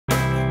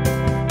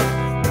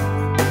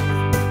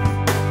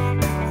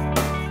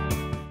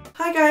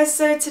guys,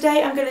 so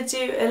today I'm going to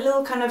do a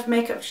little kind of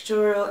makeup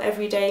tutorial,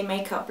 everyday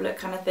makeup look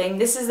kind of thing.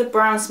 This is the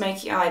brown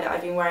smoky eye that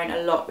I've been wearing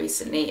a lot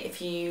recently.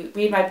 If you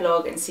read my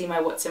blog and see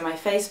my what's in my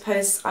face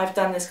posts, I've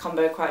done this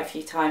combo quite a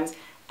few times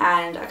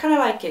and I kind of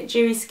like it.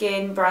 Dewy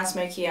skin, brown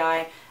smoky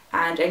eye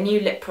and a new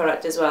lip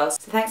product as well.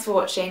 So thanks for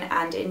watching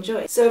and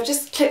enjoy. So I've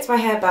just clipped my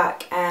hair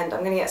back and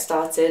I'm going to get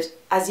started.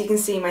 As you can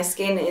see, my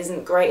skin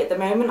isn't great at the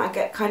moment. I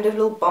get kind of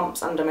little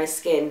bumps under my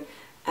skin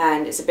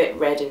and it's a bit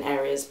red in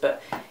areas, but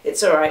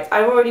it's alright.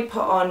 I've already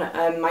put on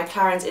my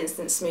Clarins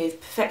Instant Smooth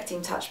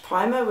Perfecting Touch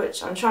Primer,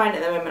 which I'm trying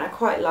at the moment. I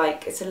quite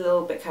like. It's a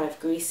little bit kind of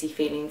greasy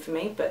feeling for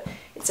me, but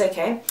it's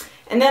okay.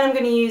 And then I'm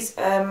going to use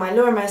my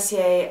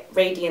Mercier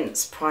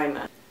Radiance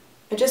Primer.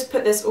 I just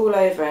put this all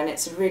over and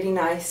it's a really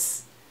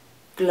nice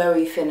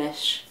glowy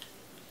finish.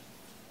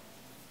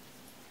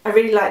 I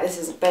really like this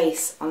as a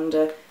base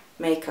under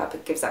makeup.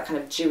 It gives that kind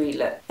of dewy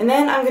look. And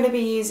then I'm going to be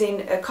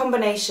using a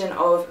combination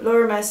of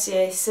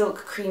Mercier Silk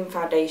Cream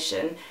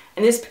Foundation,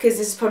 and this because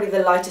this is probably the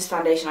lightest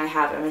foundation I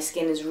have and my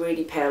skin is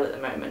really pale at the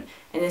moment,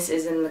 and this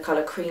is in the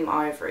colour Cream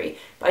Ivory,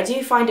 but I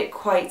do find it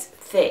quite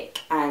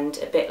thick and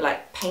a bit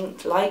like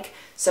paint like,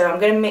 so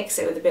I'm going to mix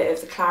it with a bit of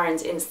the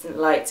Clarins Instant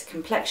Light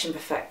Complexion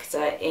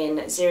Perfector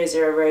in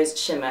 00 Rose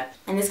Shimmer,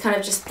 and this kind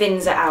of just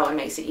thins it out and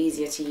makes it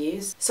easier to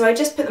use. So I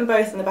just put them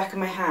both on the back of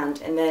my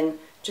hand and then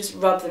just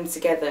rub them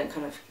together and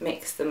kind of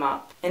mix them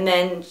up. And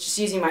then just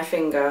using my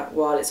finger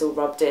while it's all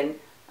rubbed in,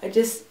 I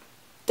just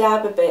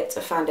dab a bit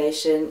of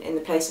foundation in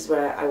the places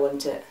where I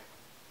want it.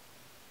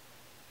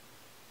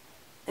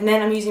 And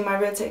then I'm using my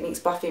Real Techniques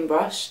buffing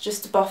brush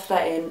just to buff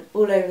that in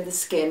all over the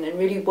skin and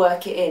really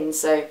work it in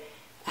so it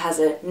has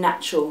a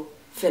natural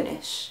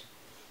finish.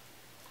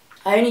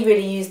 I only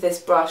really use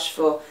this brush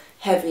for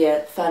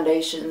heavier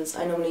foundations.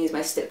 I normally use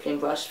my stippling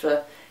brush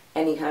for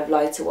any kind of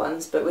lighter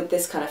ones, but with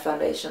this kind of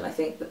foundation I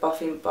think the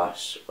buffing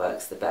brush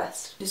works the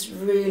best. Just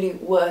really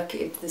work it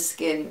into the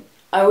skin.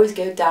 I always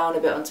go down a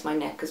bit onto my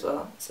neck as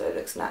well so it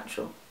looks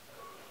natural.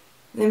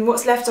 And then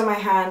what's left on my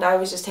hand I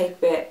always just take a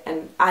bit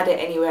and add it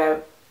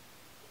anywhere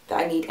that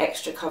I need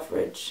extra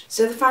coverage.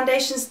 So the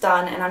foundation's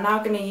done and I'm now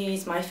going to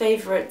use my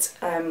favourite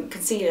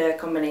concealer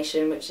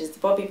combination, which is the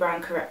Bobbi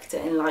Brown Corrector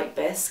in Light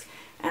Bisque,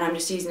 and I'm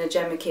just using a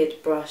Gemma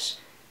Kid brush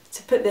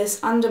to put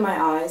this under my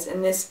eyes,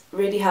 and this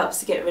really helps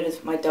to get rid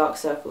of my dark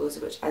circles,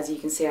 which as you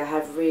can see I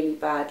have really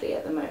badly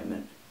at the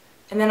moment.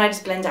 And then I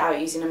just blend it out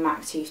using a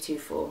MAC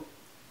 224.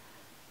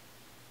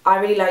 I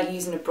really like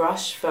using a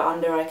brush for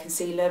under eye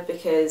concealer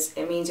because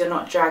it means you're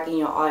not dragging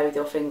your eye with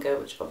your finger,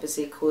 which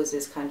obviously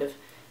causes kind of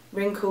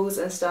wrinkles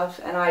and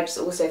stuff, and I just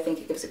also think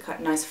it gives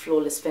a nice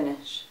flawless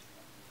finish.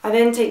 I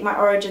then take my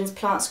Origins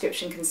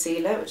Plantscription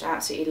concealer, which I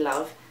absolutely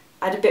love,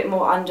 add a bit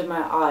more under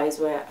my eyes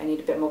where I need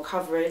a bit more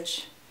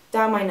coverage,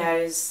 down my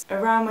nose,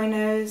 around my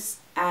nose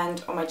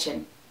and on my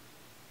chin,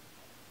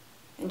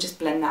 and just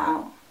blend that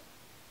out.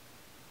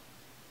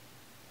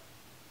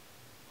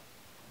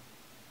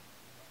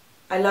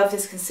 I love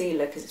this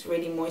concealer because it's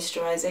really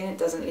moisturising, it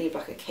doesn't leave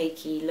like a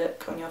cakey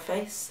look on your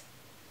face.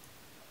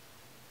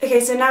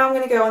 Okay, so now I'm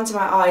going to go onto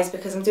my eyes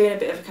because I'm doing a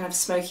bit of a kind of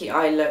smoky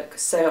eye look,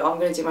 so I'm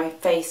going to do my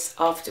face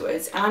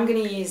afterwards, and I'm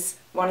going to use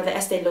one of the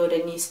Estée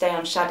Lauder new Stay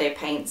On Shadow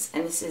paints,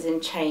 and this is in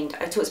Chained.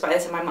 I talked about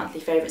this in my monthly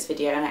favourites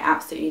video and I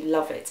absolutely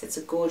love it. It's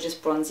a gorgeous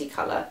bronzy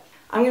colour.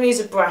 I'm going to use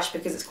a brush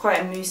because it's quite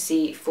a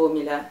moussey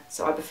formula,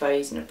 so I prefer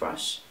using a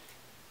brush.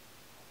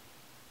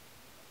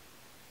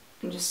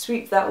 And just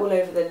sweep that all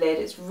over the lid.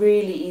 It's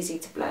really easy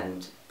to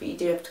blend, but you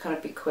do have to kind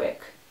of be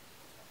quick.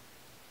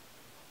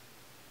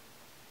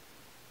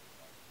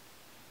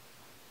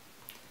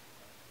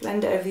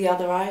 Blend it over the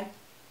other eye.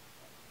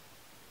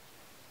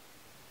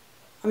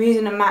 I'm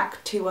using a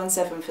MAC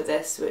 217 for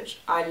this, which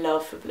I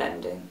love for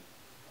blending.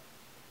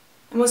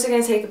 I'm also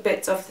going to take a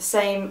bit of the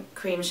same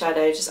cream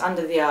shadow just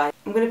under the eye.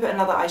 I'm going to put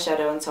another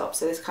eyeshadow on top,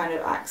 so this kind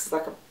of acts as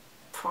like a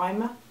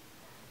primer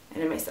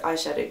and it makes the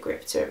eyeshadow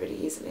grip to it really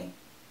easily.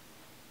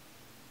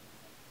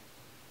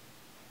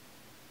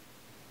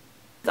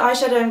 The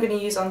eyeshadow I'm going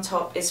to use on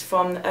top is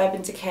from the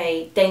Urban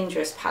Decay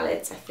Dangerous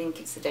palette. I think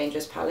it's the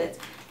Dangerous palette,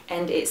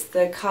 and it's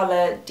the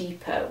colour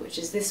Deeper, which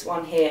is this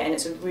one here, and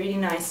it's a really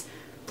nice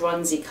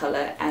bronzy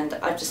colour, and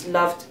I've just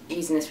loved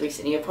using this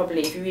recently. You'll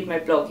probably, if you read my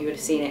blog, you would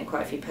have seen it in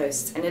quite a few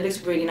posts, and it looks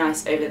really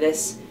nice over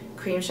this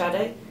cream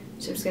shadow.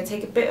 So I'm just going to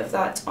take a bit of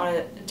that on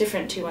a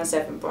different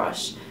 217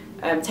 brush.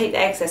 Take the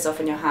excess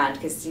off in your hand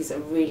because these are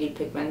really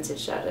pigmented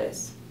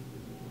shadows,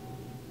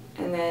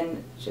 and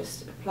then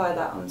just apply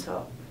that on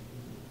top.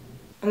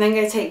 I'm then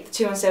going to take the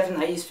 217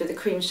 that I used for the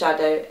cream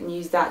shadow and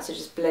use that to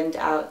just blend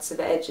it out so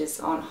the edges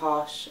aren't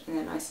harsh and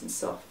they're nice and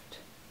soft.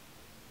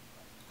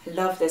 I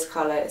love this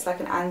colour, it's like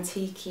an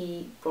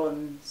antique-y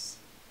bronze.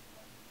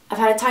 I've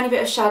had a tiny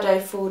bit of shadow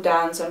fall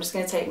down, so I'm just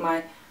going to take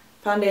my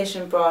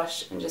foundation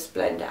brush and just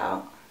blend it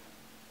out.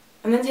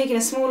 I'm then taking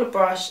a smaller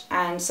brush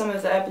and some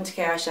of the Urban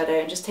Decay eyeshadow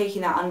and just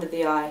taking that under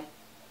the eye.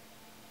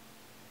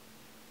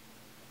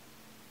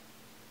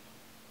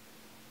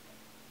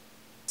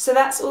 So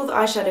that's all the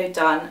eyeshadow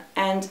done,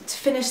 and to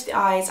finish the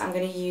eyes I'm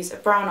going to use a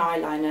brown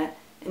eyeliner,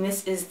 and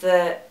this is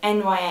the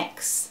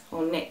NYX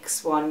or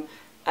NYX one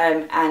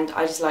and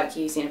I just like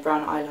using a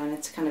brown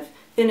eyeliner to kind of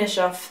finish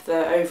off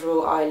the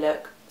overall eye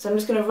look. So I'm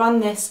just going to run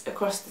this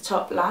across the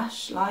top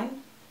lash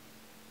line.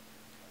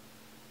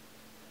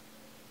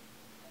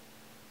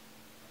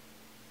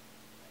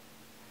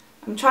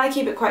 I'm trying to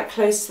keep it quite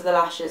close to the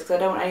lashes because I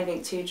don't want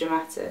anything too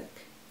dramatic.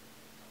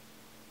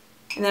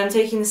 And then I'm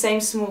taking the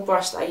same small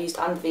brush that I used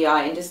under the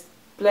eye and just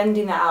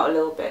blending that out a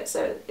little bit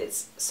so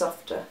it's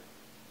softer.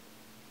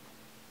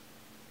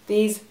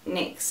 These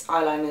NYX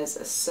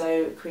eyeliners are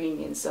so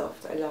creamy and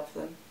soft, I love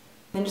them.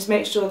 And just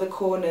make sure the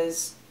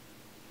corners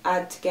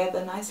add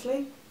together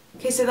nicely.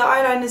 Okay, so the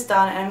eyeliner's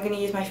done and I'm going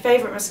to use my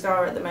favourite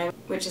mascara at the moment,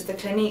 which is the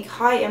Clinique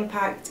High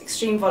Impact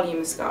Extreme Volume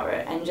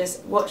Mascara, and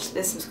just watch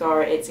this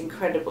mascara, it's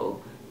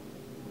incredible.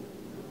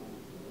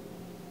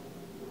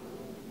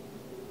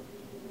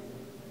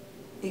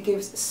 It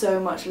gives so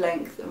much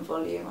length and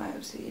volume, I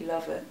absolutely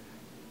love it.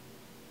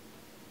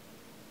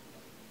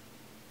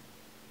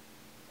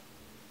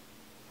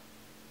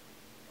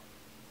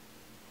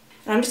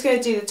 And I'm just going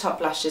to do the top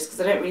lashes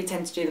because I don't really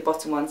tend to do the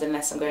bottom ones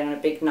unless I'm going on a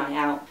big night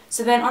out.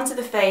 So then onto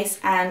the face,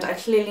 and I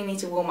clearly need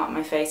to warm up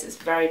my face. It's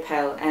very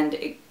pale,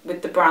 and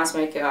with the brown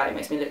smoky eye it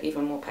makes me look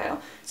even more pale.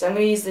 So I'm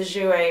going to use the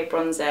Jouer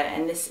bronzer,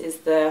 and this is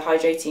the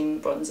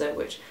Hydrating bronzer,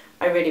 which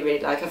I really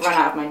like. I've run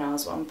out of my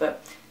NARS one,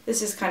 but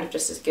this is kind of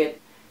just as good.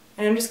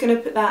 And I'm just going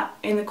to put that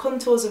in the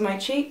contours of my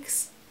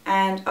cheeks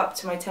and up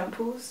to my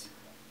temples.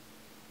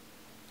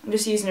 I'm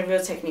just using a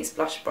Real Techniques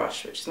blush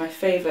brush, which is my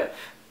favourite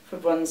for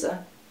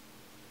bronzer.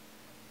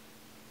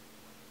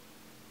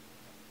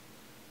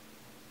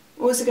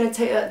 Also going to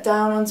take that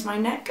down onto my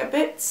neck a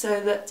bit so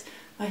that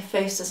my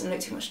face doesn't look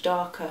too much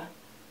darker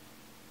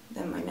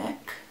than my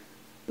neck.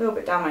 A little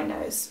bit down my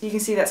nose. You can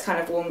see that's kind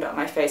of warmed up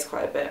my face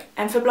quite a bit.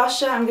 And for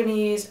blusher I'm going to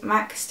use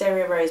MAC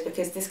Stereo Rose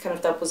because this kind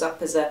of doubles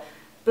up as a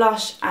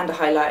blush and a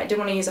highlight. I didn't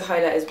want to use a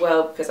highlight as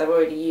well because I've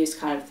already used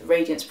kind of the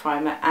Radiance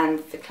primer and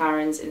the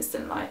Clarins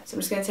Instant Light. So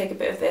I'm just going to take a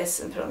bit of this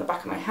and put it on the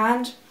back of my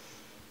hand.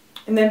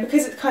 And then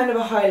because it's kind of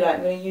a highlight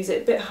I'm going to use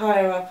it a bit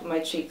higher up on my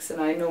cheeks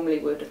than I normally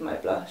would with my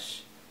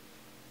blush.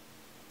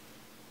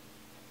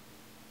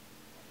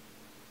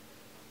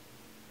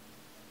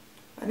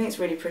 I think it's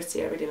really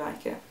pretty, I really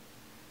like it.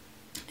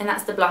 And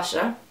that's the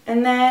blusher.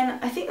 And then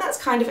I think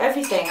that's kind of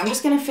everything. I'm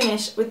just going to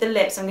finish with the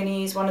lips. I'm going to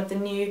use one of the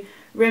new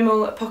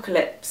Rimmel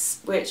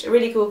Apocalips, which are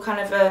really cool, kind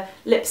of a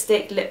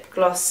lipstick lip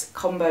gloss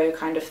combo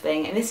kind of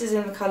thing. And this is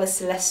in the colour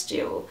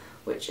Celestial,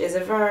 which is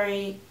a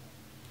very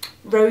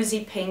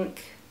rosy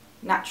pink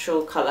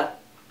natural colour.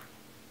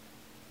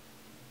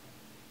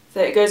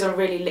 So it goes on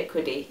really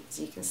liquidy,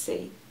 as you can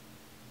see.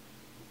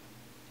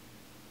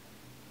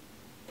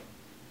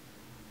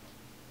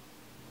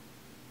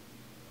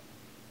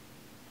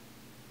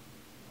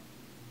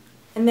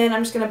 And then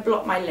I'm just going to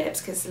blot my lips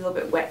because it's a little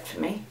bit wet for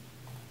me.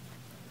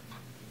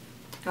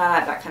 And I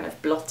like that kind of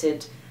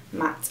blotted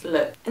matte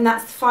look. And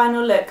that's the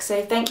final look,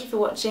 so thank you for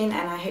watching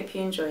and I hope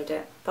you enjoyed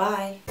it.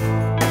 Bye!